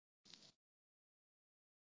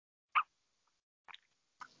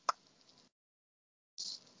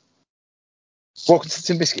Welcome to the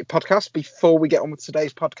Tin Biscuit Podcast. Before we get on with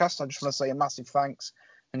today's podcast, I just want to say a massive thanks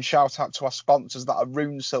and shout out to our sponsors that are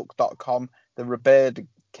runesilk.com, the Roberta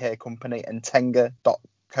Care Company, and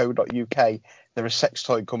Tenga.co.uk. They're a sex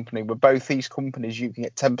toy company. With both these companies, you can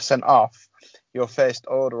get 10% off your first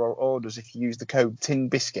order or orders if you use the code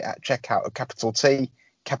TINBISCUIT at checkout, a capital T,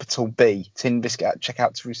 capital B, TINBISCUIT at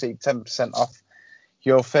checkout to receive 10% off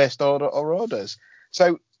your first order or orders.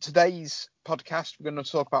 So today's podcast, we're going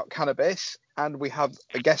to talk about cannabis, and we have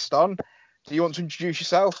a guest on. Do you want to introduce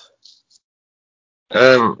yourself?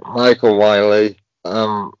 Michael Wiley.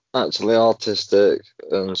 I'm actually autistic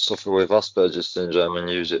and suffer with Asperger's syndrome and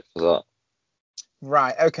use it for that.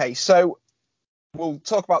 Right, okay, so we'll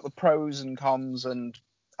talk about the pros and cons and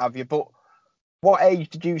have you, but what age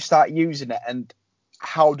did you start using it and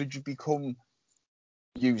how did you become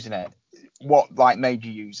using it? What made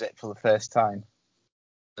you use it for the first time?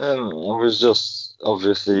 I was just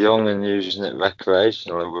obviously young and using it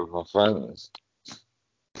recreationally with my friends.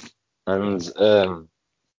 And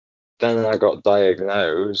then I got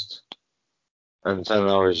diagnosed, and then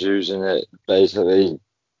I was using it. Basically,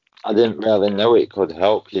 I didn't really know it could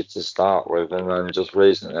help you to start with, and then just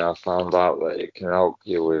recently I found out that it can help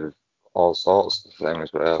you with all sorts of things,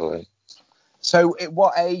 really. So at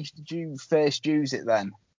what age did you first use it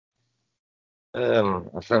then? I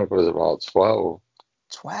think it was about 12.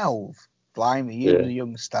 12? Blimey, you was a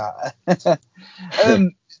young starter.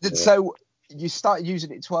 So you started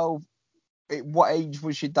using it 12. At what age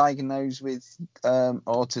was you diagnosed with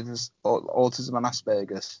autism and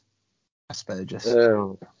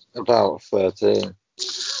Asperger's? About 13.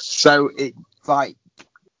 So it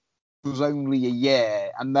was only a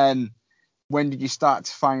year, and then when did you start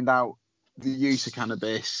to find out the use of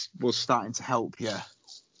cannabis was starting to help you?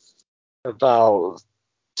 About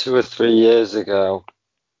 2 or 3 years ago.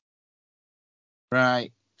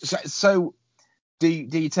 Right. So do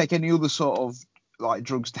you take any other sort of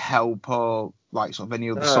drugs to help, or sort of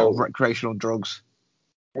any other sort of recreational drugs?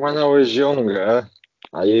 When I was younger,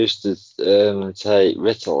 I used to take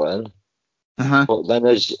Ritalin. But then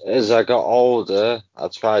as I got older, I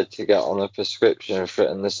tried to get on a prescription for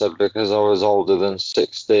it, and they said because I was older than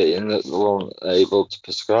 16 that they weren't able to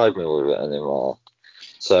prescribe me with it anymore.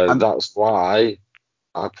 So that's why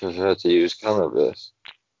I prefer to use cannabis.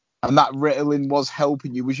 And that Ritalin was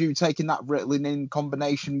helping you. Was you taking that Ritalin in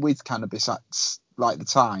combination with cannabis at the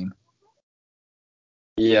time?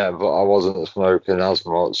 Yeah, but I wasn't smoking as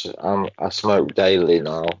much. I smoke daily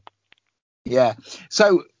now. Yeah.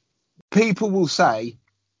 So people will say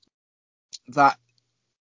that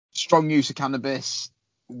strong use of cannabis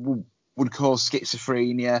would cause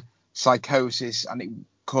schizophrenia, psychosis, and it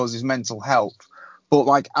causes mental health.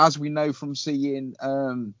 But as we know from seeing,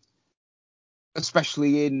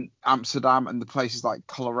 especially in Amsterdam and the places like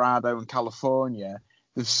Colorado and California,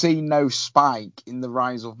 they've seen no spike in the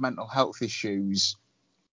rise of mental health issues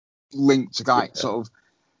linked to sort of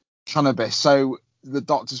cannabis. So the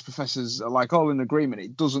doctors, professors are all in agreement.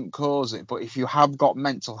 It doesn't cause it, but if you have got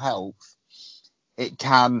mental health, it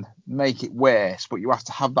can make it worse. But you have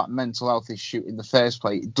to have that mental health issue in the first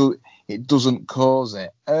place. It doesn't cause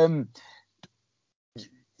it.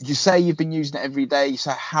 You say you've been using it every day.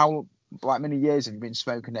 So how many years have you been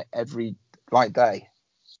smoking it every day?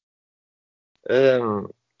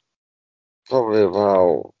 Probably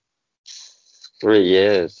about 3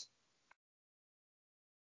 years.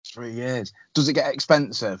 3 years. Does it get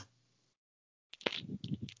expensive?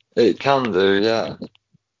 It can do, yeah.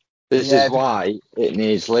 This is why it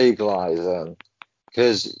needs legalising.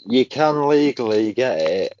 Because you can legally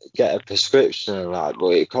get a prescription and that,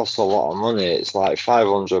 but it costs a lot of money. It's like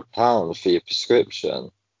 £500 for your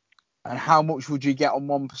prescription. And how much would you get on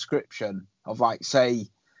one prescription of say,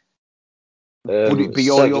 would it be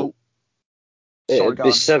oil? It'd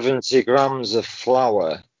be 70 grams of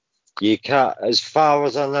flour. You can't, as far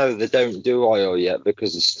as I know, they don't do oil yet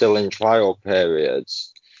because it's still in trial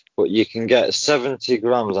periods. But you can get 70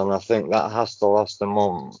 grams, and I think that has to last a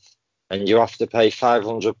month. And you have to pay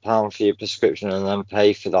 £500 for your prescription and then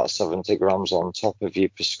pay for that 70 grams on top of your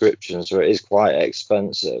prescription. So it is quite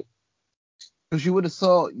expensive. Because you would have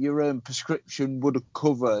thought your prescription would have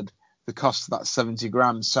covered the cost of that 70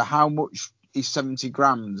 grams. So how much is 70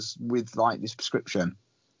 grams with this prescription?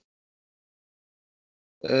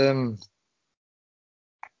 I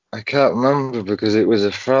can't remember because it was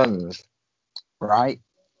a friend. Right.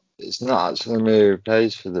 It's not actually me who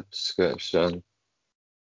pays for the prescription.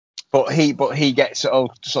 But he gets it, or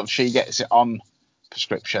sort of she gets it on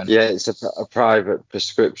prescription. Yeah, it's a private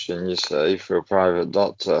prescription, you see, for a private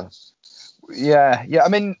doctor. Yeah. I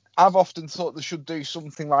mean, I've often thought they should do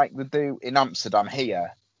something like they do in Amsterdam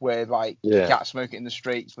here, where like you Yeah. can't smoke it in the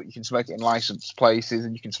streets, but you can smoke it in licensed places,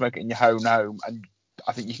 and you can smoke it in your own home, and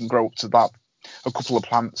I think you can grow up to that a couple of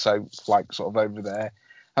plants, so like sort of over there.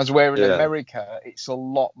 As where in Yeah. America, it's a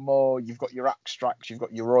lot more. You've got your extracts, you've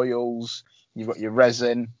got your oils, you've got your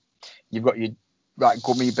resin, you've got your like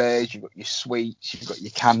gummy bears, you've got your sweets, you've got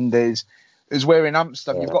your candies. As where in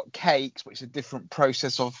Amsterdam, Yeah. you've got cakes, but it's a different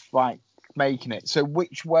process of like making it. So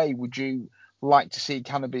which way would you like to see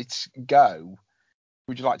cannabis go?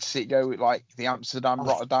 Would you like to see it go with like the Amsterdam,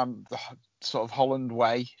 Rotterdam, the sort of Holland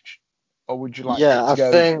way, or would you like Yeah, it to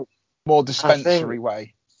go more I think dispensary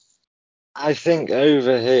way? I think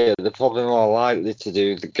over here they're probably more likely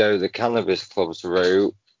to go the cannabis clubs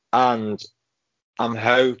route, and I'm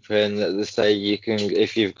hoping that they say you can,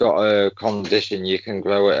 if you've got a condition, you can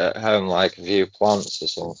grow it at home, like a few plants or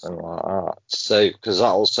something like that. So, because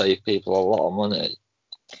that'll save people a lot of money.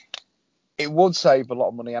 It would save a lot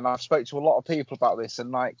of money, and I've spoke to a lot of people about this,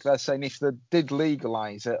 and like they're saying if they did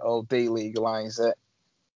legalize it or delegalize it,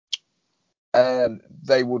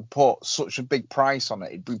 they would put such a big price on it.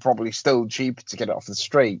 It'd be probably still cheaper to get it off the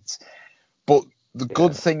streets. But the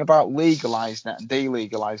good Yeah, thing about legalizing it and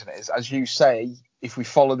delegalizing it is, as you say, if we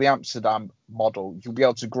follow the Amsterdam model, you'll be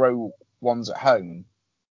able to grow ones at home.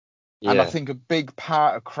 And I yeah, think a big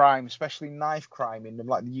part of crime, especially knife crime in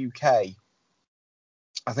like the UK,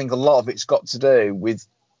 I think a lot of it's got to do with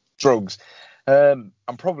drugs, and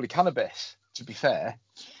probably cannabis, to be fair.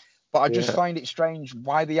 But I just yeah, find it strange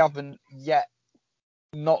why they haven't yet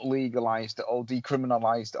not legalized it or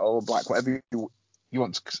decriminalized it or like whatever you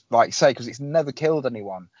want to like say, because it's never killed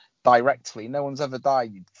anyone directly. No one's ever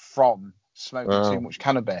died from smoking too well, much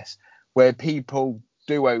cannabis. Where people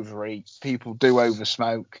do overeat, people do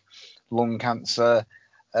oversmoke, lung cancer,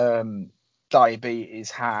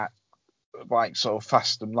 diabetes, heart, like sort of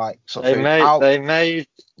fast and like sort of they thing. made Out. they made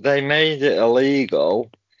they made it illegal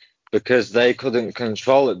because they couldn't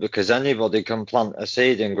control it, because anybody can plant a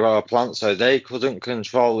seed and grow a plant, so they couldn't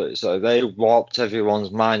control it. So they warped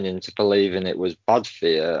everyone's mind into believing it was bad for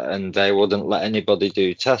you, and they wouldn't let anybody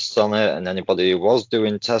do tests on it. And anybody who was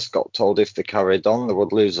doing tests got told if they carried on, they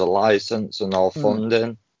would lose a license and all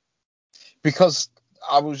funding. Because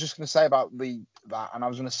I was just going to say about that, and I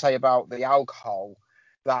was going to say about the alcohol,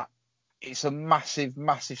 that it's a massive,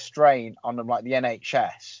 massive strain on them, like the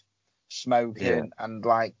NHS, Yeah, smoking and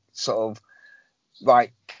like sort of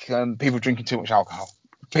like people drinking too much alcohol.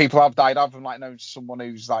 People have died. I've like known someone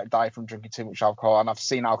who's like died from drinking too much alcohol, and I've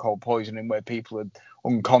seen alcohol poisoning where people are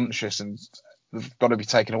unconscious and they've got to be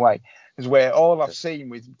taken away. Is where all I've seen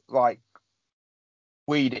with like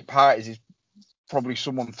weed at parties is probably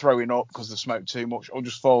someone throwing up because they smoked too much or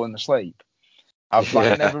just falling asleep. I've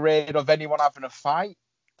like yeah, never heard of anyone having a fight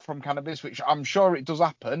from cannabis, which I'm sure it does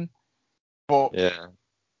happen, but yeah,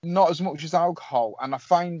 not as much as alcohol. And I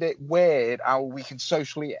find it weird how we can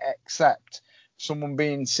socially accept someone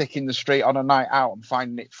being sick in the street on a night out and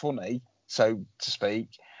finding it funny, so to speak,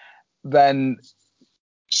 than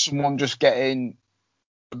someone just getting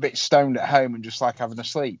a bit stoned at home and just like having a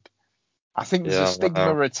sleep. I think there's a yeah.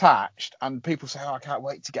 stigma Well, attached, and people say, "Oh, I can't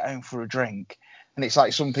wait to get home for a drink," and it's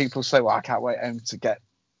like some people say, "Well, I can't wait home to get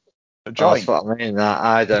a that's joint." what I mean. That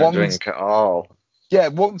I don't One's drink at all. Yeah,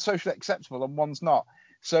 one's socially acceptable and one's not.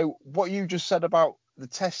 So what you just said about the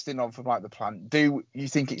testing of like the plant, do you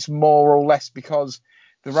think it's more or less because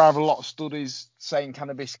there are a lot of studies saying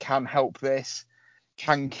cannabis can help this,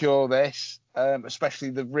 can cure this,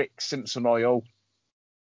 especially the Rick Simpson oil.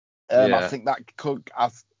 I Yeah, think that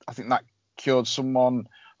I think that cured someone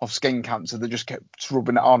of skin cancer. They just kept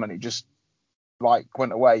rubbing it on and it just like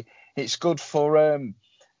went away. It's good for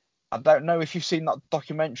I don't know if you've seen that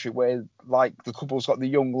documentary where like the couple's got the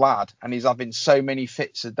young lad and he's having so many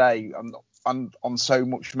fits a day and on so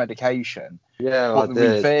much medication, yeah, I but they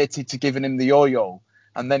did. reverted to giving him the oil,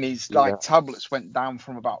 and then his Yeah, like tablets went down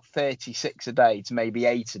from about 36 a day to maybe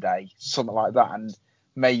 8 a day, something like that, and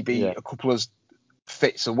maybe yeah, a couple of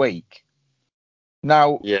fits a week.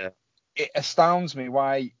 Now yeah, it astounds me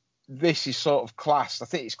why this is sort of classed. I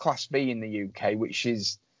think it's class B in the UK, which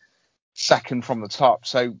is second from the top.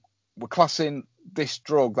 So we're classing this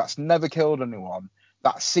drug that's never killed anyone,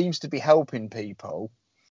 that seems to be helping people,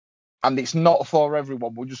 and it's not for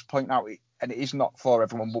everyone. We'll just point out it, and it is not for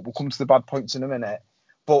everyone, but we'll come to the bad points in a minute.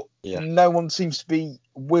 But yeah, no one seems to be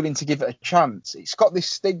willing to give it a chance. It's got this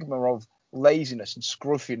stigma of laziness and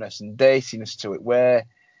scruffiness and dirtiness to it, where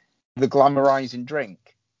the glamorizing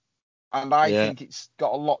drink. And I yeah, think it's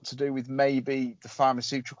got a lot to do with maybe the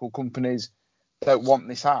pharmaceutical companies don't want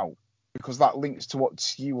this out, because that links to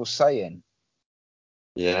what you were saying.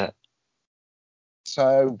 yeah.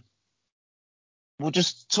 So we'll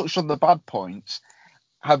just touch on the bad points.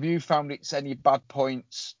 have you found it's any bad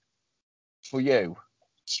points for you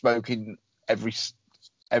smoking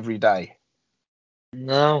every day?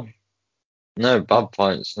 No, no bad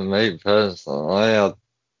points for me personally.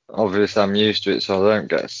 Obviously, I'm used to it, so I don't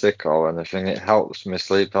get sick or anything. It helps me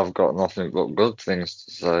sleep. I've got nothing but good things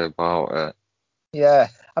to say about it. Yeah,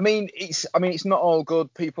 it's not all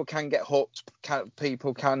good. People can get hooked.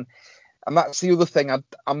 People can, and that's the other thing.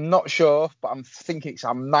 I'm not sure, but I'm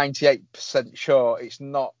 98% sure it's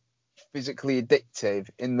not physically addictive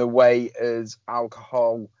in the way as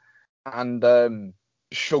alcohol and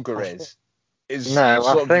sugar I is. No,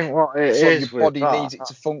 I think what it Sort of your is with body that, needs it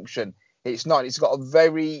to function. It's not. It's got a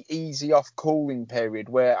very easy off cooling period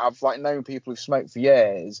where I've like known people who've smoked for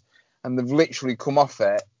years and they've literally come off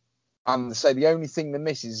it and they say the only thing they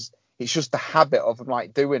miss is it's just the habit of them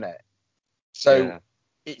like doing it. So yeah.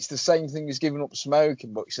 it's the same thing as giving up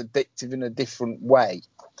smoking, but it's addictive in a different way.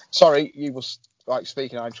 Sorry, you was like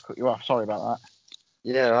speaking. I just cut you off. Sorry about that.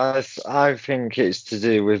 Yeah, I think it's to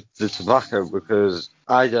do with the tobacco because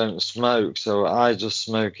I don't smoke, so I just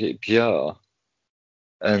smoke it pure.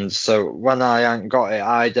 And so when I ain't got it,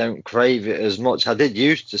 I don't crave it as much. I did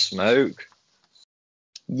used to smoke,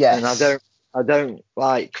 and Yes. I don't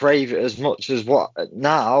like crave it as much as what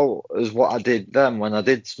now as what I did then when I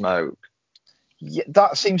did smoke. Yeah,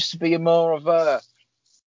 that seems to be a more of a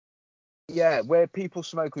where people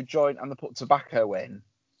smoke a joint and they put tobacco in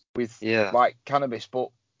with Yeah, like cannabis, but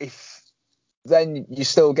if then you're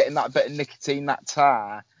still getting that bit of nicotine, that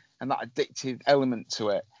tar, and that addictive element to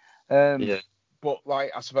it. Um, yeah, but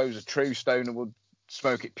like I suppose a true stoner would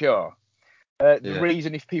smoke it pure. The yeah.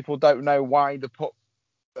 reason, if people don't know why they put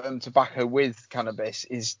tobacco with cannabis,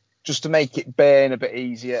 is just to make it burn a bit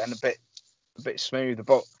easier and a bit smoother.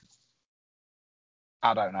 But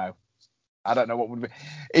I don't know. I don't know what would be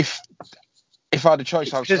if I had a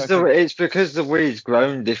choice. I would smoke a It's because the weed's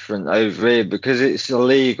grown different over here because it's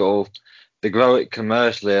illegal. They grow it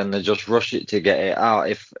commercially and they just rush it to get it out.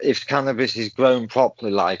 If cannabis is grown properly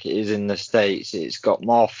like it is in the States, it's got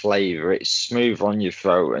more flavour, it's smooth on your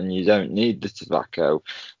throat and you don't need the tobacco.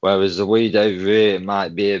 Whereas the weed over here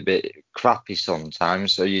might be a bit crappy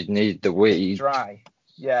sometimes, so you'd need the bit weed. dry.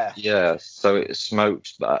 Yeah. Yeah, so it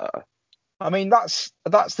smokes better. That's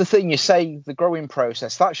the thing. You say the growing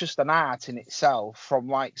process. That's just an art in itself. From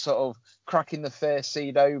like sort of cracking the first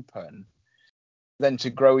seed open, then to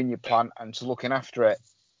growing your plant and to looking after it.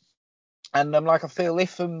 And like I feel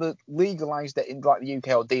if legalized it in like the UK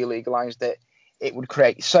or delegalized it, it would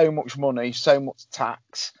create so much money, so much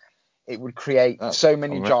tax. It would create That's so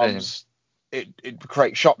many what I mean. jobs. It would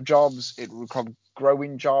create shop jobs. It would create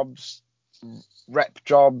growing jobs, rep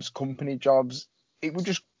jobs, company jobs. It would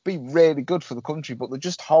just be really good for the country, but they're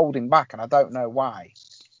just holding back, and I don't know why.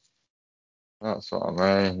 That's what I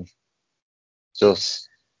mean. It's Just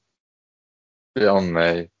beyond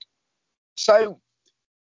me. so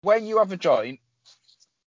when you have a joint,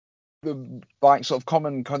 the like sort of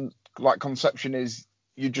common conception is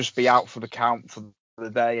you'd just be out for the count for the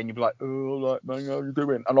day, and you'd be like, oh, like man, how you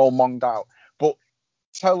doing, and all monged out. But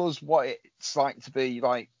tell us what it's like to be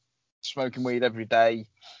like smoking weed every day.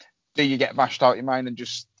 Do you get mashed out your mind and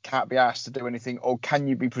just can't be asked to do anything, or can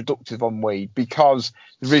you be productive on weed? Because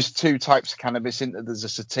there is two types of cannabis, isn't there? There's a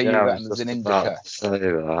Yeah, I sativa and was there's an just about indica. to say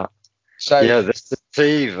that. So Yeah, the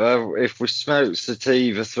sativa, if we smoke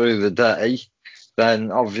sativa through the day,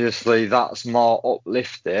 then obviously that's more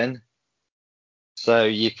uplifting. So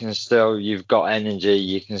you've got energy,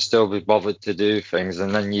 you can still be bothered to do things.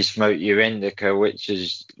 And then you smoke your indica, which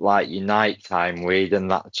is like your nighttime weed,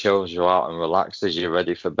 and that chills you out and relaxes you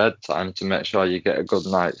ready for bedtime to make sure you get a good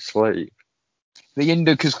night's sleep. the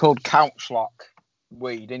indica's called couch lock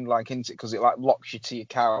weed, in like into because it like locks you to your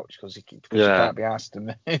couch because you Yeah. can't be asked to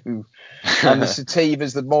move. And the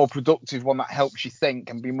sativa's the more productive one that helps you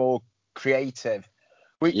think and be more creative.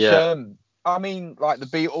 Which Yeah. like the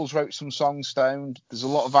Beatles wrote some songs stoned. There's a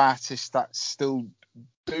lot of artists that still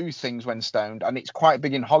do things when stoned, and it's quite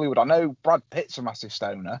big in Hollywood. I know Brad Pitt's a massive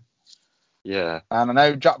stoner, Yeah. and I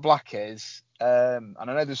know Jack Black is, and I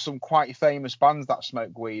know there's some quite famous bands that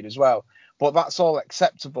smoke weed as well. But that's all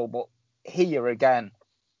acceptable. But here again,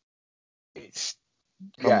 it's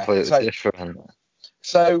yeah. Completely So different.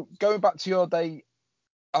 so going back to your day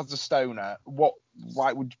as a stoner, what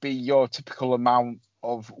like would be your typical amount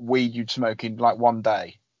of weed you'd smoke in like one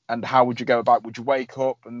day? And how would you go about? Would you wake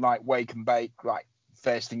up and like wake and bake? Like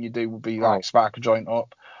first thing you do would be like Oh, spark a joint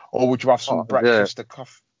up, or would you have some what I do, breakfast, a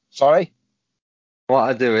coffee? Sorry. what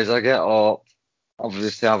I do is I get up,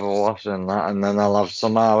 obviously have a wash and that, and then I'll have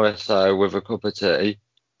some RSO with a cup of tea,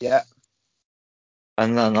 Yeah.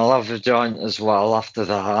 and then I'll have a joint as well after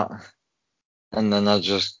that. and then I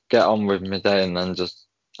just get on with my day, and then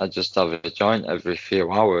I just have a joint every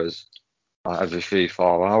few hours, like every 3,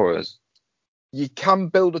 4 hours. You can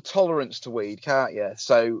build a tolerance to weed, can't you?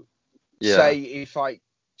 So, Yeah, say if like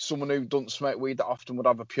someone who doesn't smoke weed that often would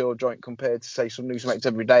have a pure joint compared to say someone who smokes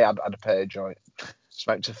every day had a pure joint,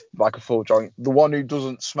 smoked like a full joint. The one who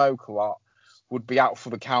doesn't smoke a lot would be out for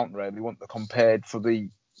the count, really, wouldn't they, compared for the,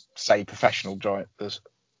 say, professional joint. There's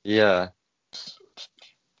yeah,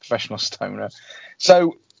 professional stoner.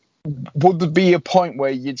 So would there be a point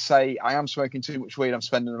where you'd say, I am smoking too much weed, I'm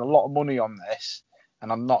spending a lot of money on this,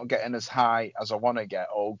 and I'm not getting as high as I want to get,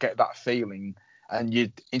 or get that feeling, and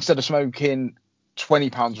you'd, instead of smoking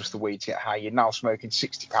 £20 worth of weed to get high, you're now smoking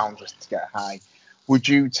 £60 worth to get high. Would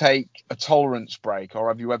you take a tolerance break, or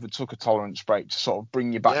have you ever took a tolerance break to sort of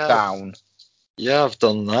bring you back yeah, down? yeah. I've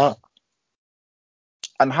done that.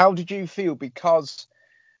 And how did you feel? Because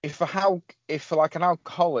if like an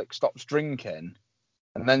alcoholic stops drinking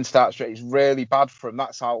and then starts drinking, it's really bad for him.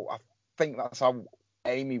 That's how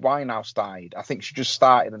Amy Winehouse died. I think she just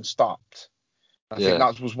started and stopped. I think Yeah,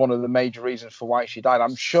 that was one of the major reasons for why she died.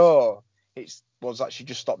 I'm sure it was that she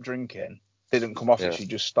just stopped drinking, didn't come off it, yeah, she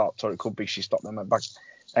just stopped, or it could be she stopped and went back.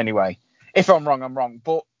 Anyway, if I'm wrong, I'm wrong.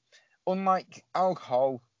 But unlike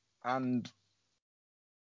alcohol and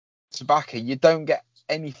tobacco, you don't get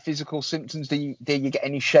any physical symptoms. Do you get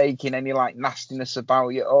any shaking, any like nastiness about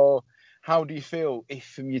you, or how do you feel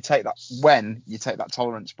if you take that when you take that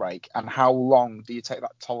tolerance break, and how long do you take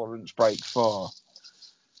that tolerance break for?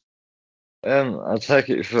 I take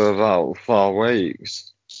it for about 4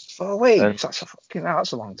 weeks, 4 weeks. and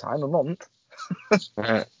That's a long time. A month.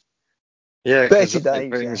 uh, yeah, because 30 it days.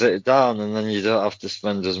 brings Yeah. it down, and then you don't have to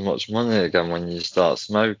spend as much money again when you start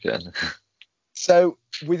smoking. So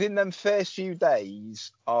within them first few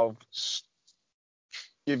days of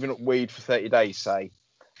giving up weed for 30 days, say,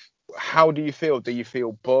 how do you feel? Do you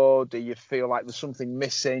feel bored? Do you feel like there's something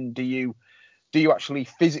missing? Do you actually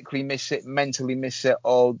physically miss it, mentally miss it,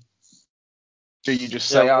 or do you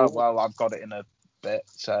just Yeah, say, oh, well, well, I've got it in a bit,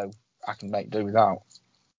 so I can make do without?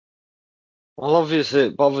 well, obviously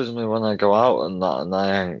it bothers me when I go out and that, and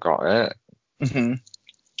I ain't got it Mm-hmm.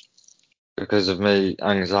 because of me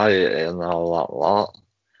anxiety and all that lot.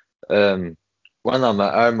 Um, when I'm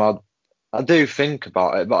at home, I do think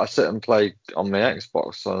about it, but I sit and play on my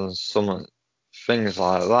Xbox and some things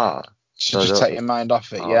like that. To So I just don't take think your mind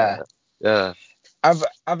off it, about yeah. it. Yeah,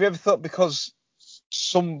 Have you ever thought, because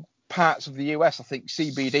some parts of the US, I think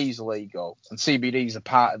CBD is illegal, and CBD is a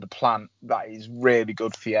part of the plant that is really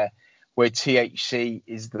good for you, where THC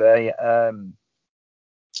is the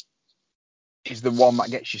one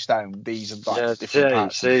that gets you stoned. These are like yeah. different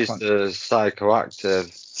parts of the THC is plant. the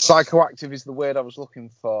psychoactive. Psychoactive is the word I was looking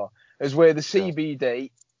for. Is where the Yeah,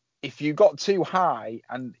 CBD, if you got too high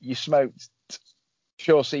and you smoked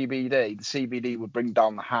pure CBD, the CBD would bring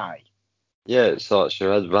down the high. yeah. It sorts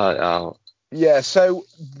your head right out. Yeah, so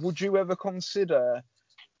would you ever consider,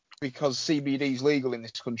 because CBD is legal in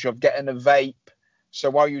this country, of getting a vape? So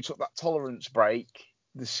while you took that tolerance break,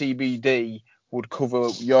 the CBD would cover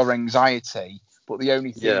your anxiety, but the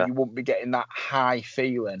only thing, Yeah, you wouldn't be getting that high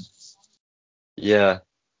feeling. yeah,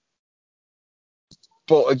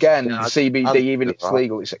 But again, the yeah. I'd CBD, even do it's that.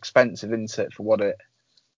 legal, it's expensive, isn't it, for what it,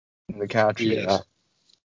 the Yeah, cartridges?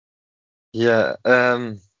 yeah.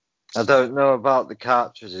 I don't know about the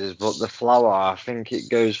cartridges, but the flour, I think it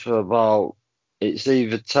goes for about, it's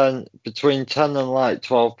either between 10 and like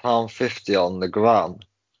 £12.50 on the gram.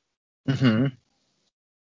 Hmm.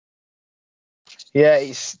 Yeah,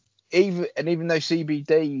 it's even though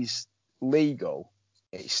CBD's legal,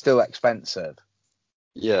 it's still expensive.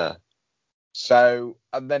 Yeah, So,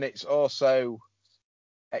 and then it's also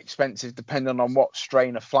expensive depending on what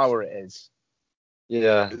strain of flour it is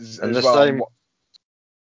yeah. And as well. And what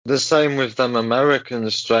the same with them American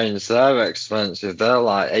strains, they're expensive. They're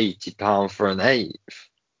like £80 for an eighth.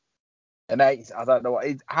 an eighth, I don't know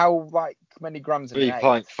how like many grams in an eighth.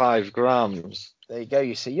 3.5 grams. There you go.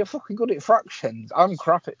 You see, you're fucking good at fractions. I'm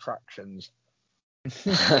crap at fractions.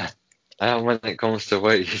 And when it comes to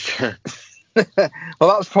weight, Well,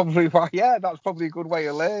 that's probably why. Yeah, that's probably a good way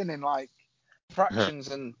of learning, like fractions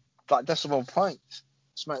and like decimal points.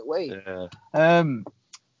 Smoke weed. yeah, Um,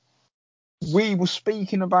 we were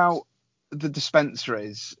speaking about the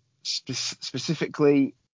dispensaries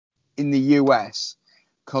specifically in the US,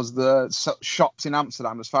 because the shops in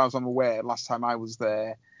Amsterdam, as far as I'm aware, last time I was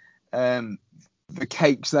there, um, the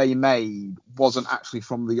cakes they made wasn't actually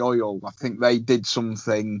from the oil. I think they did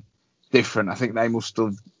something different. I think they must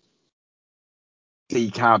have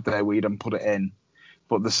decarbed their weed and put it in,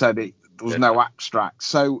 but they said there was yeah, no extract.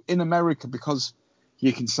 So in America, because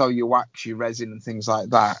you can sell your wax, your resin, and things like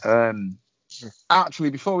that. Actually,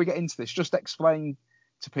 before we get into this, just explain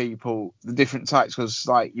to people the different types, because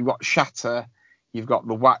like you've got shatter, you've got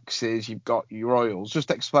the waxes, you've got your oils.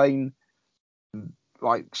 Just explain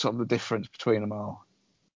like sort of the difference between them all.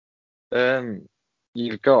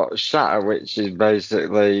 You've got shatter, which is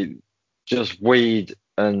basically just weed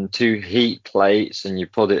and 2 heat plates, and you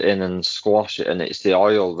put it in and squash it, and it's the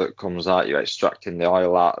oil that comes out. You're extracting the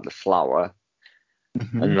oil out of the flower,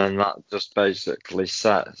 and then that just basically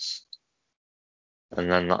sets,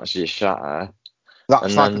 and then that's your shatter. That's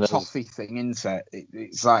And like then a toffee thing, isn't it?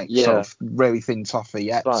 It's like sort of really thin toffee,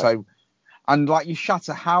 yeah. Right. So, and like your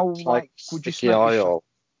shatter, how like would you sticky smoke your oil.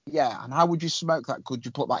 Yeah, and how would you smoke that? Could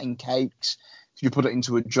you put that in cakes? Could you put it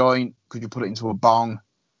into a joint? Could you put it into a bong?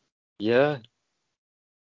 Yeah.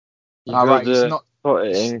 You All right, could it's not. put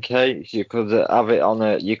it in cakes. You could have it on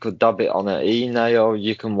a. You could dab it on an e-nail.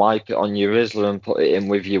 You can wipe it on your Rizzler and put it in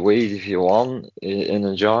with your weed if you want in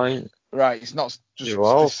a joint. Right, it's not just You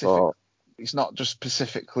specific. also It's not just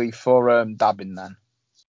specifically for dabbing then.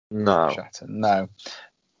 no. Shatter, no.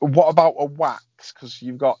 What about a wax? Because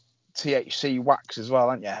you've got THC wax as well,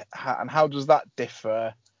 haven't you? And how does that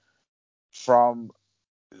differ from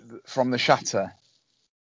the shatter?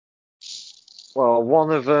 Well,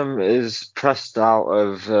 one of them is pressed out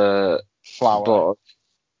of Flower. bud,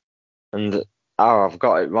 and I've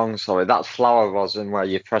got it wrong. Sorry, that's flower rosin where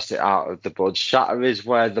you press it out of the bud. Shatter is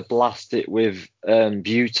where they blast it with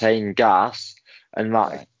butane gas, and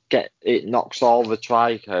that it knocks all the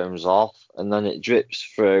trichomes off, and then it drips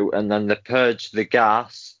through, and then they purge the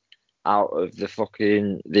gas out of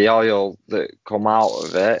the oil that come out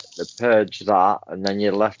of it. They purge that, and then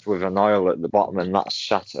you're left with an oil at the bottom, and that's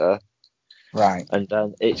shatter. Right. And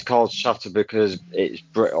then it's called shatter because it's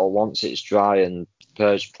brittle. Once it's dry and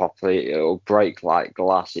purged properly, it'll break like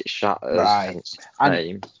glass. It shatters. Right. Hence its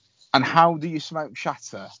name. And how do you smoke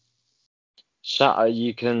shatter? Shatter,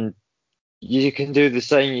 you can do the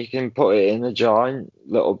same. You can put it in a joint,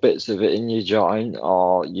 little bits of it in your joint,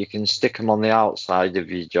 or you can stick them on the outside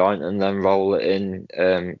of your joint and then roll it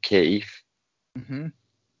in keef. You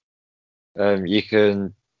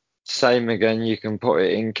can same again. You can put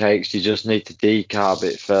it in cakes. You just need to decarb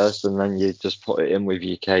it first, and then you just put it in with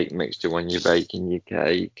your cake mixture when you're baking your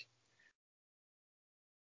cake.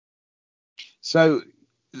 So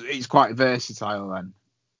it's quite versatile then.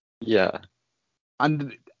 Yeah.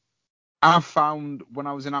 And I found when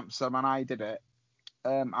I was in Amsterdam and I did it,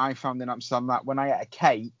 I found in Amsterdam that when I ate a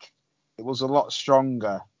cake, it was a lot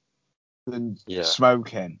stronger than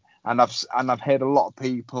smoking. And I've heard a lot of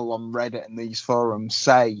people on Reddit and these forums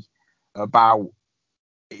say about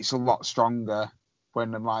it's a lot stronger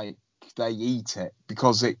when like they eat it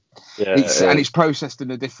because it's processed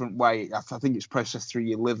in a different way. I think it's processed through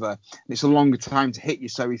your liver. And it's a longer time to hit you.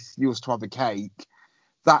 So if you was to have a cake,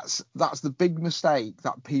 that's the big mistake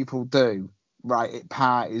that people do, right, at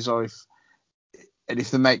parties or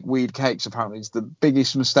if they make weed cakes. Apparently, it's the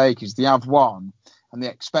biggest mistake is they have one and they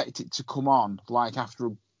expect it to come on like after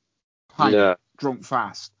a pint, drunk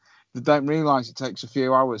fast. They don't realise it takes a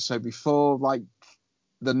few hours. So before like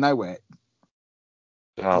they know it,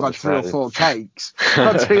 I've had 3 or 4 cakes.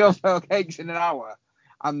 I've had 3 or 4 cakes in an hour,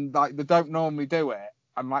 and like they don't normally do it.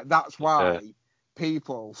 And like that's why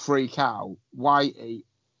people freak out. Whitey,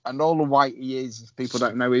 and all the whitey is, if people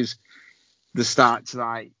don't know, is they start to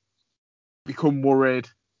like become worried,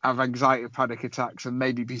 have anxiety, panic attacks, and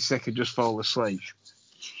maybe be sick and just fall asleep.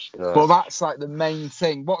 But that's like the main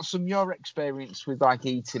thing. What's some of your experience with like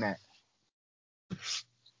eating it?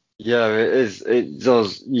 Yeah, it is. It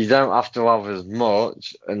does. You don't have to have as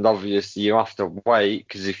much, and obviously you have to wait,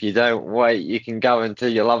 because if you don't wait, you can guarantee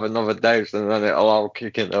you'll have another dose, and then it'll all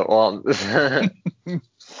kick in at once. And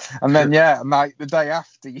then and like the day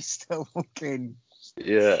after, you're still looking.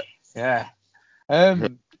 Yeah.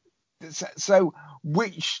 So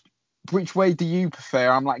which way do you prefer?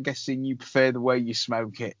 I'm like guessing you prefer the way you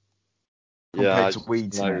smoke it compared to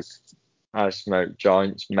weed. I smoke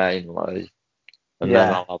joints mainly. And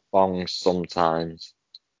then I'll have bongs sometimes.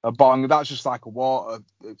 A bong, that's just like a water.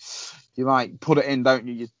 You like put it in, don't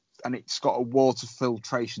you? And it's got a water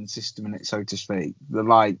filtration system in it, so to speak.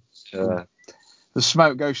 The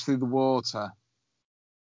smoke goes through the water.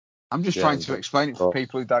 I'm just trying to explain it for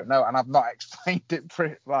people who don't know, and I've not explained it.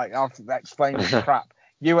 I've explained it crap.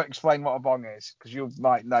 You explain what a bong is, because you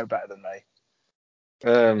might know better than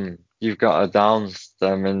me. You've got to douse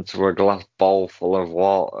them into a glass bowl full of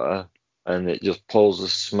water, and it just pulls the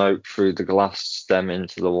smoke through the glass stem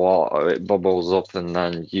into the water. It bubbles up, and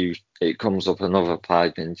then it comes up another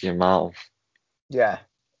pipe into your mouth. Yeah,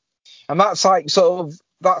 and that's like sort of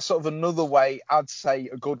that's sort of another way, I'd say,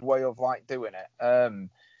 a good way of like doing it.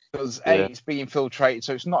 Because Yeah. it's being filtrated,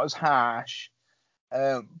 so it's not as harsh.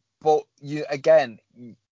 But you again,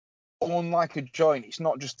 unlike a joint, it's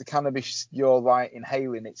not just the cannabis you're like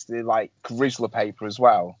inhaling; it's the like grizzler paper as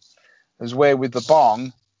well. As where with the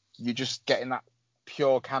bong, you're just getting that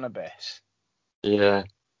pure cannabis. Yeah.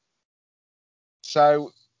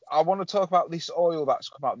 So I want to talk about this oil that's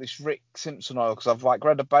come out, this Rick Simpson oil, because I've like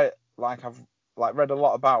read about, like I've like read a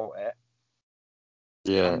lot about it,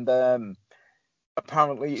 Yeah. and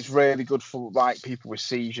apparently it's really good for like people with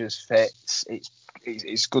seizures, fits.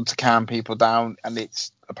 It's good to calm people down, and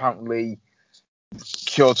it's apparently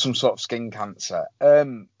cured some sort of skin cancer.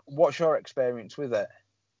 What's your experience with it?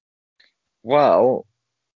 Well,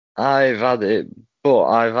 I've had it, but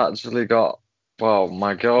I've actually got, well,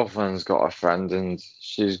 my girlfriend's got a friend and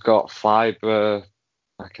she's got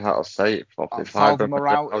I can't say it properly,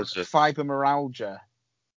 fibromyalgia. Fibromyalgia,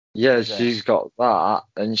 Yeah, is it? she's got that,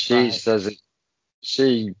 and she Right. says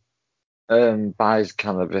she buys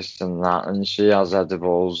cannabis and that, and she has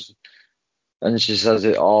edibles, and she says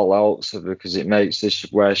it all helps her because it makes this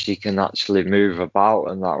where she can actually move about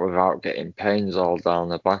and that without getting pains all down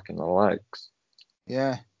the back and the legs.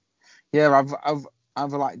 Yeah. Yeah,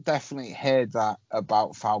 I've like definitely heard that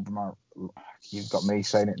about fibromyalgia. You've got me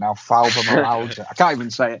saying it now. Fibromyalgia. I can't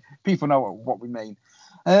even say it. People know what we mean.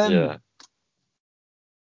 Yeah,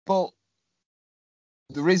 But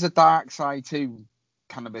there is a dark side to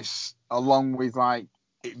cannabis, along with like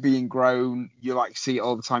it being grown. You like see it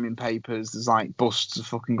all the time in papers. There's like busts of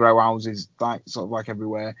fucking grow houses, like sort of like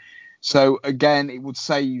everywhere. So again, it would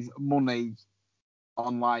save money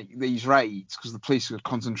on like these raids because the police would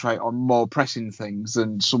concentrate on more pressing things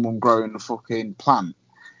than someone growing a fucking plant.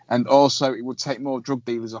 And also, it would take more drug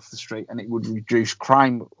dealers off the street, and it would reduce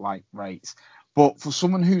crime like rates. But for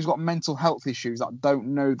someone who's got mental health issues that don't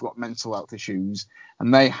know they've got mental health issues,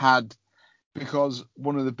 and they had, because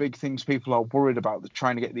one of the big things people are worried about, they're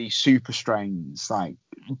trying to get these super strains, like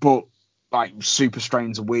super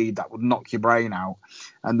strains of weed that would knock your brain out.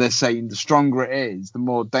 And they're saying the stronger it is, the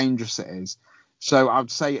more dangerous it is. So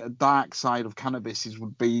I'd say a dark side of cannabis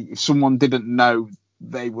would be if someone didn't know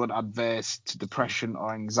they would adverse to depression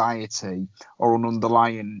or anxiety or an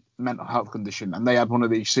underlying mental health condition, and they had one of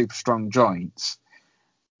these super strong joints,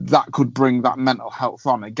 that could bring that mental health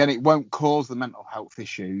on. Again, it won't cause the mental health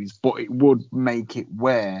issues, but it would make it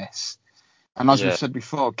worse. And as we've yeah, said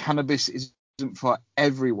before, cannabis isn't for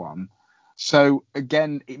everyone. So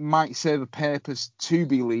again, it might serve a purpose to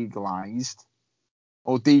be legalized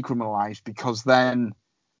or decriminalized because then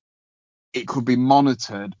it could be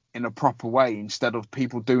monitored in a proper way instead of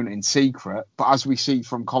people doing it in secret. But as we see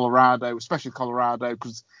from Colorado, especially Colorado,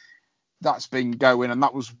 because that's been going, and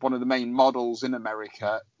that was one of the main models in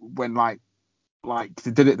America when like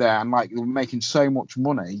they did it there, and like they were making so much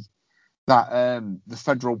money that the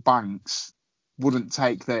federal banks wouldn't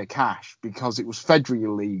take their cash because it was federally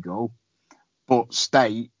illegal, but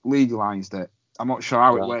state legalized it. I'm not sure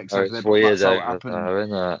how it right. works Oh, over there, it's but that's weird how it over happened. there,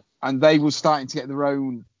 isn't it? And they were starting to get their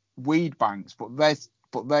own weed banks, but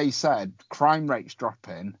they said crime rates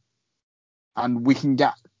dropping, and we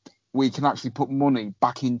can actually put money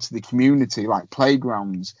back into the community, like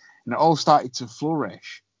playgrounds, and it all started to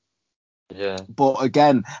flourish. Yeah, But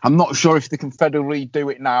again, I'm not sure if they can federally do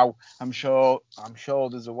it now. I'm sure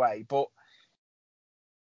there's a way. But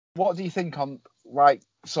what do you think on like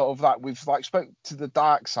sort of that? We've like spoke to the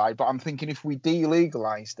dark side, but I'm thinking if we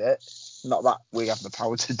delegalized it, not that we have the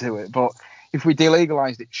power to do it, but if we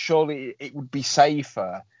delegalized it, surely it would be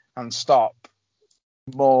safer and stop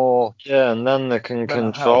more yeah, and then they can mental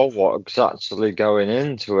control health. what's actually going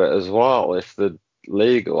into it as well if they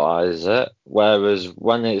legalize it. Whereas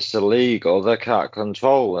when it's illegal, they can't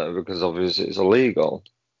control it because obviously it's illegal.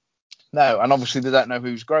 No, and obviously they don't know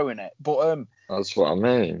who's growing it. But That's what I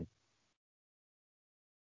mean.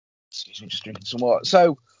 excuse me, just drinking some water.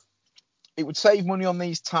 So it would save money on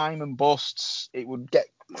these time and busts. It would get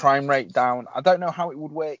crime rate down. I don't know how it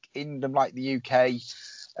would work in them like the UK.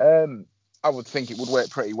 I would think it would work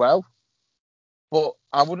pretty well, but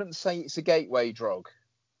I wouldn't say it's a gateway drug.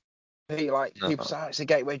 People No. say, oh, it's a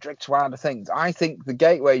gateway drug to other things. I think the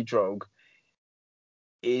gateway drug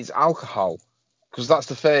is alcohol because that's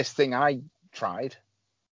the first thing I tried.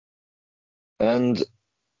 And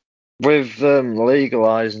with them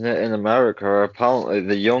legalizing it in America, apparently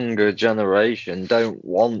the younger generation don't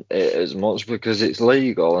want it as much because it's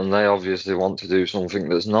legal and they obviously want to do something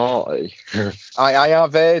that's naughty. I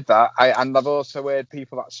have heard that, and I've also heard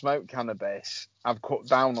people that smoke cannabis have cut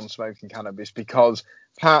down on smoking cannabis because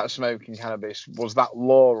part of smoking cannabis was that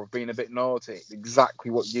law of being a bit naughty. Exactly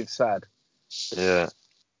what you've said. Yeah.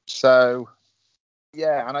 So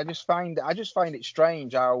yeah, and I just find it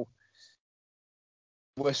strange how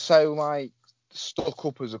we're so like stuck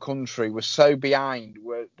up as a country. We're so behind.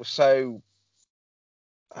 We're so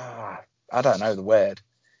I don't know the word,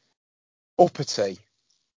 uppity.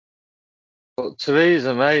 But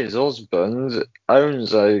Theresa May's husband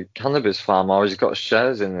owns a cannabis farm, or he's got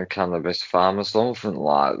shares in a cannabis farm or something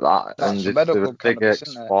like that, That's and for they're a medical big cannabis,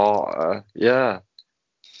 isn't it? exporter. Yeah,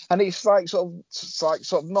 And it's like sort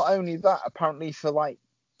of not only that. Apparently, for like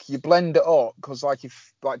you blend it up because like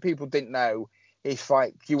if like people didn't know if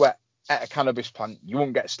like you were at a cannabis plant, you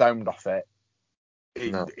wouldn't get stoned off it.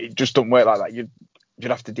 no, It just don't work like that.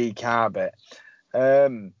 You'd have to decarb it.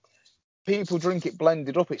 Um, People drink it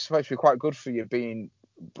blended up. It's supposed to be quite good for you being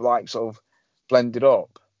like sort of blended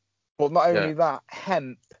up. But not yeah. only that,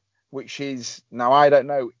 hemp, which is now I don't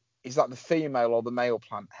know, is that the female or the male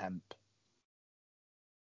plant hemp?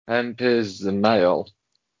 Hemp is the male.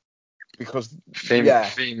 Because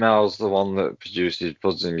yeah, Female's the one that produces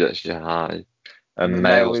buds and gets you high, and the and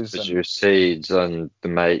male males isn't. produce seeds and they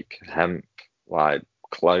make hemp like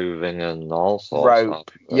clothing and all sorts of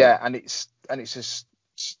Rope, yeah, and it's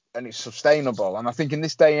sustainable. And I think in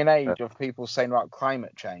this day and it. age of people saying about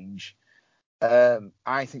climate change,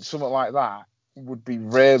 I think something like that would be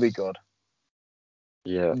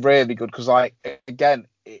Yeah, really good because like again,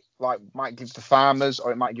 it like might give the farmers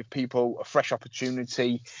or it might give people a fresh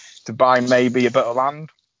opportunity to buy maybe a bit of land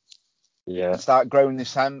yeah, and start growing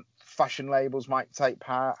this hemp. Fashion labels might take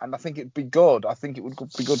part, and I think it'd be good. I think it would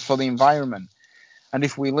be good for the environment. And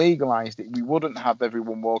if we legalised it, we wouldn't have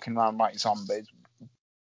everyone walking around like zombies.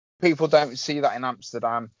 People don't see that in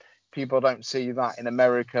Amsterdam. People don't see that in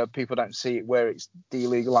America. People don't see it where it's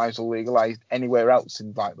delegalized or legalized anywhere else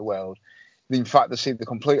in like the world. In fact, they see the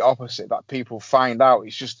complete opposite. That people find out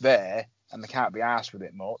it's just there and they can't be arsed with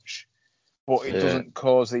it much, but it yeah, doesn't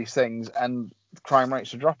cause these things, and crime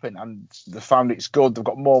rates are dropping. And they found it's good. They've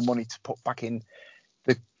got more money to put back in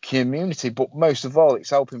the community, but most of all, it's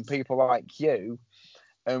helping people like you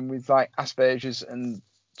and with like Asperger's and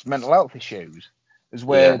mental health issues, as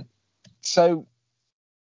where yeah. so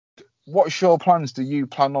what's your plans? Do you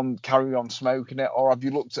plan on carry on smoking it, or have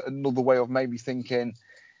you looked at another way of maybe thinking,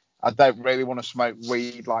 I don't really want to smoke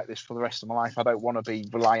weed like this for the rest of my life. I don't want to be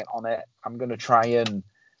reliant on it. I'm going to try and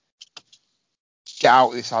get out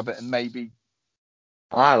of this habit and maybe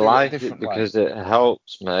I do it a like it different way. because it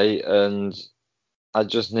helps me, and I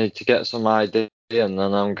just need to get some idea, and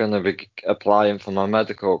then I'm going to be applying for my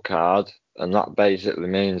medical card. And that basically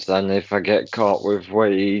means then if I get caught with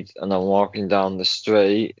weed and I'm walking down the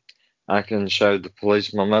street, I can show the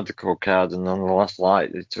police my medical card and then they're less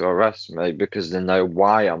likely to arrest me because they know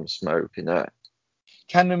why I'm smoking it.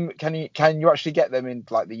 Can you actually get them in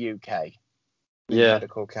like the UK? These Yeah,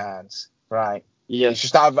 medical cards, right? yeah. It's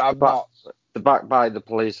just I've But not they're backed by the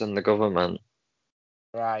police and the government.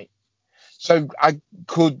 right. So I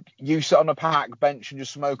could you sit on a park bench and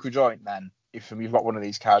just smoke a joint then if you've got one of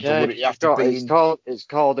these cards, or Yeah, would if it you've have to got be in it's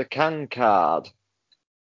called a can card.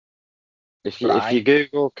 If you right?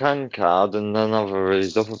 Google can card and then have a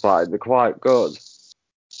read up about it, they're quite good.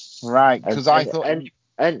 Right, And because I thought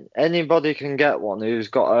anybody can get one who's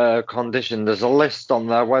got a condition. There's a list on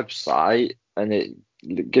their website, and it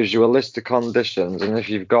gives you a list of conditions. And if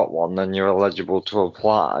you've got one, then you're eligible to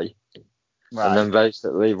apply. And right. then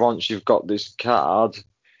basically, once you've got this card,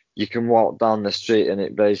 you can walk down the street, and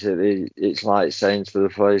it's like saying to the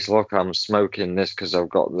police, "Look, I'm smoking this because I've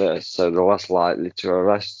got this," so they're less likely to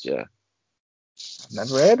arrest you.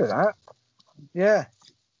 Never heard of that. Yeah,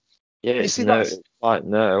 Yeah, you it's see, no, that's it's like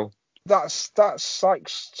no. that's like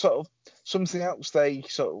sort of something else they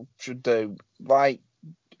sort of should do, like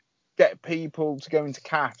get people to go into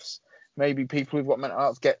CAFs. Maybe people who've got mental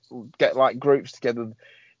health get like groups together.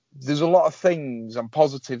 There's a lot of things and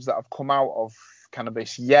positives that have come out of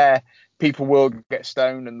cannabis. Yeah, people will get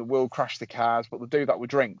stoned and they will crash the cars, but they do that with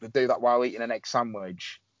drink. They do that while eating an egg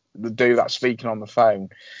sandwich. They do that speaking on the phone.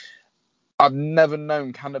 I've never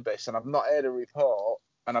known cannabis, and I've not heard a report,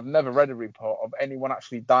 and I've never read a report of anyone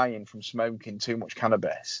actually dying from smoking too much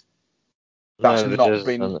cannabis. That's No, there not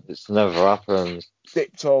been isn't. It's never happened.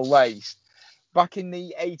 dipped or laced. Back in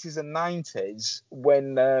the 80s and 90s,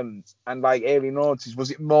 when and like early noughties,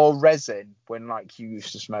 was it more resin when like you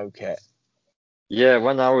used to smoke it? Yeah,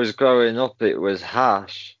 when I was growing up, it was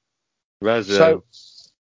hash, resin. So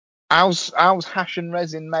how's hash and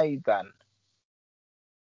resin made then?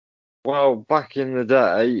 Well, back in the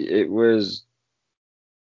day, it was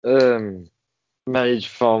um, made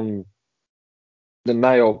from the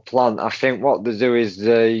male plant. I think what they do is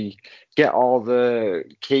they get all the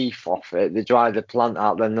keef off it. They dry the plant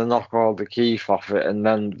out, then they knock all the keef off it, and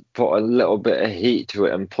then put a little bit of heat to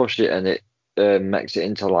it and push it, and it makes it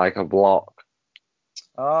into like a block.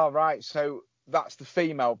 Oh, right. So that's the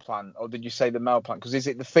female plant, or did you say the male plant? Because is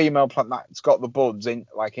it the female plant that's got the buds in,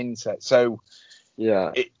 like into it? So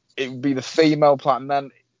Yeah, it would be the female plant, and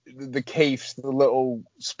then the keefs, the little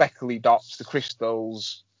speckly dots, the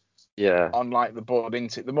crystals yeah, on like the bud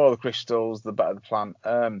into it. The more the crystals, the better the plant.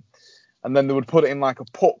 And then they would put it in like a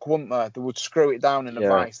puck, wouldn't they? They would screw it down in a yeah,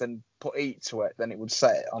 vice, then put heat to it, then it would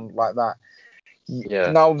set it on like that.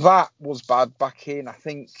 yeah, Now that was bad back in, I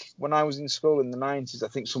think, when I was in school in the 90s. I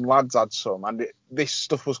think some lads had some, and this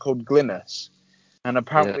stuff was called Glynis, and yeah,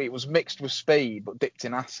 apparently it was mixed with speed but dipped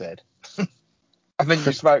in acid. And then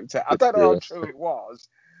you smoked it. I don't know how yeah, true it was,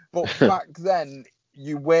 but back then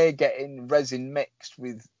you were getting resin mixed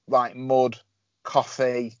with like mud,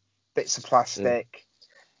 coffee, bits of yeah. plastic.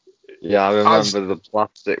 Yeah, I As remember the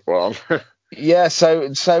plastic one. Yeah, so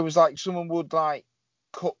it was like someone would like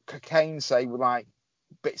cut cocaine, say, with like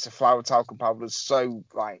bits of flour, talcum powders, so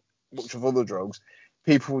like much of other drugs.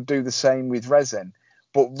 People would do the same with resin,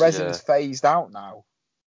 but Yeah, resin's phased out now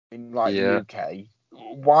in like the yeah. UK.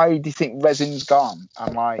 Why do you think resin's gone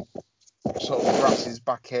and like sort of grass is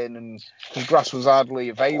back in? And because grass was hardly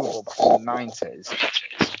available back in the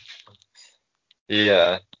 90s,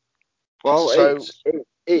 Yeah. Well, so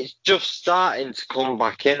it's just starting to come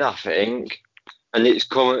back in, I think, and it's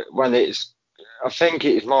coming when it's. I think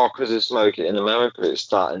it's more because of smoking in America. It's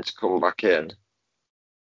starting to come back in.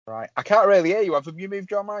 right, I can't really hear you. Have you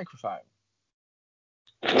moved your microphone?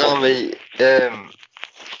 No, my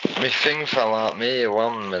thing fell out me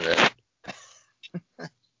 1 minute.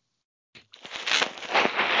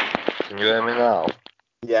 Can you hear me now?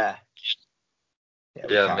 Yeah, yeah,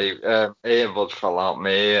 we Yeah, can. me earbud fell out my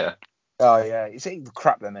ear. Oh yeah, it's even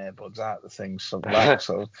crap them earbuds out the things so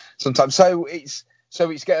sometimes. So it's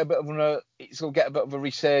get a bit of it'll get a bit of a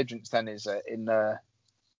resurgence then, is it, in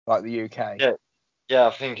like the UK? Yeah, yeah.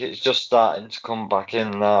 I think it's just starting to come back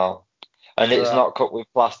in now, and it's Right. not cut with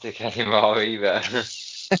plastic anymore either.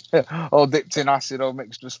 Or dipped in acid or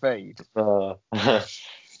mixed with speed. Uh,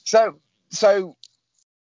 So so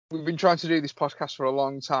we've been trying to do this podcast for a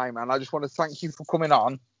long time, and I just want to thank you for coming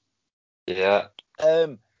on. yeah.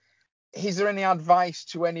 Um, is there any advice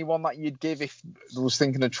to anyone that you'd give if there was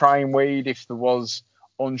thinking of trying weed, if there was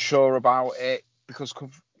unsure about it? Because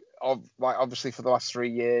of like obviously for the last 3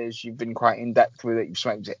 years you've been quite in depth with it. You've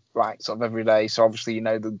smoked it like sort of every day, so obviously you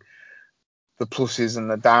know the pluses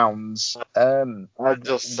and the downs. I'd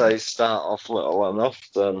just say start off little and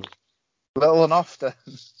often. Little and often.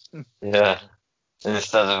 Yeah.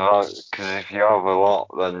 Instead of because if you have a lot,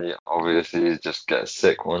 then obviously you just get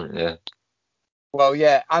sick, won't you? Well,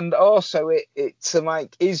 yeah, and also it's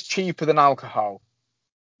like is cheaper than alcohol.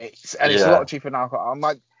 It's a lot Yeah. cheaper than alcohol. I'm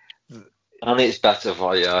like, And it's better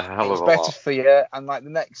for you a hell it's of a better lot. for you. And like the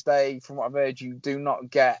next day, from what I've heard, you do not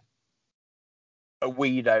get a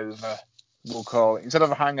weed over. We'll call it, instead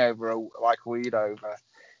of a hangover, like a weed over.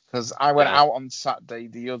 Because I went Yeah. out on Saturday.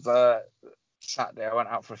 The other Saturday, I went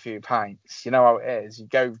out for a few pints. You know how it is. You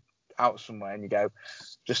go out somewhere and you go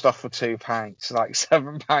just off for 2 pints. Like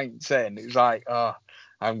 7 pints in, it was like, oh,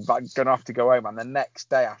 I'm gonna have to go home. And the next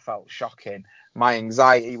day, I felt shocking. My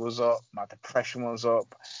anxiety was up. My depression was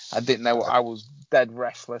up. I didn't know what I was dead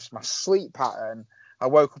restless. My sleep pattern. I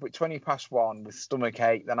woke up at 1:20 with stomach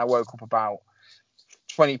ache. Then I woke up about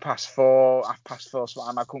 4:20, 4:30,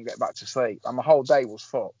 and I couldn't get back to sleep. And my whole day was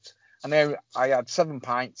fucked. And then I had 7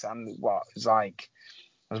 pints and what it was like,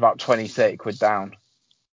 it was about 20, 30 quid down.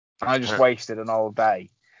 And I just wasted an whole day.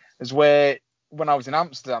 It's where when I was in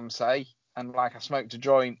Amsterdam, say, and like I smoked a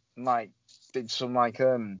joint and like did some like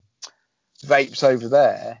vapes over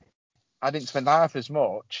there, I didn't spend half as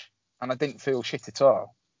much and I didn't feel shit at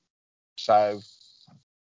all. So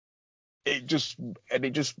it just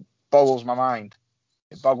boggles my mind.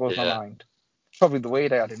 It boggles my Yeah. mind. It's probably the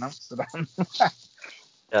weed I had in Amsterdam.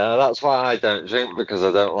 Yeah, that's why I don't drink because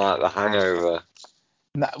I don't like the hangover.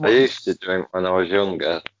 No, I well, used to drink when I was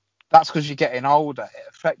younger. that's because you're getting older. It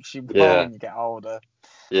affects you more Yeah. when you get older.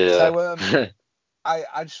 Yeah. So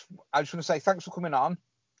I just want to say thanks for coming on.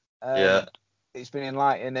 Yeah. It's been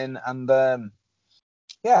enlightening, and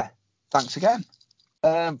yeah, thanks again.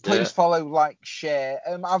 Yeah. Please follow, like, share.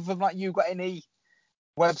 Other than that, you got any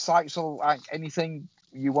websites or like anything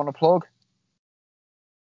you want to plug?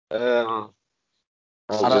 Um,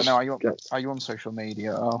 I'll I don't know. just get. Are you on social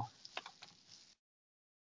media? Oh,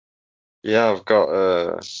 Yeah, I've got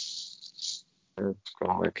a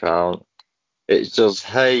Instagram account. It's just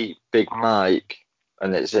Hey Big Mike,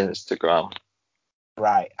 and it's Instagram.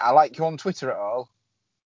 Right. I like you on Twitter at all.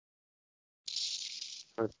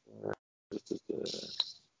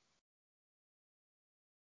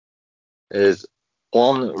 Is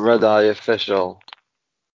one Red Eye Official.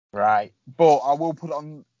 Right. But I will put it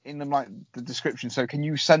on in the description. So can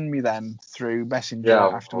you send me them through Messenger Yeah.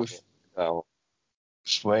 after we've... Well,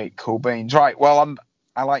 Sweet, cool beans. Right, well,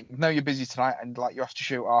 I know you're busy tonight and you have to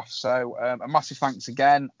shoot off. So a massive thanks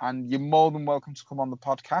again, and you're more than welcome to come on the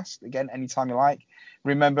podcast again anytime you like.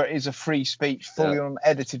 Remember, it is a free speech, fully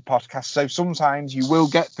unedited podcast. So sometimes you will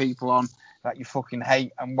get people on that you fucking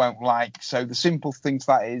hate and won't like. So the simple thing to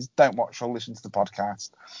that is don't watch or listen to the podcast.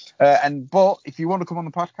 But if you want to come on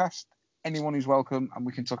the podcast, anyone is welcome, and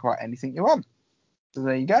we can talk about anything you want. So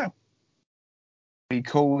there you go. Be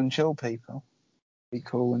cool and chill, people. Be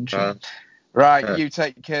cool and chill. Right, you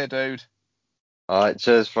take care, dude. Alright,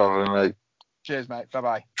 cheers for having me. Cheers, mate.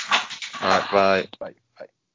 Bye-bye. Alright, bye. Bye.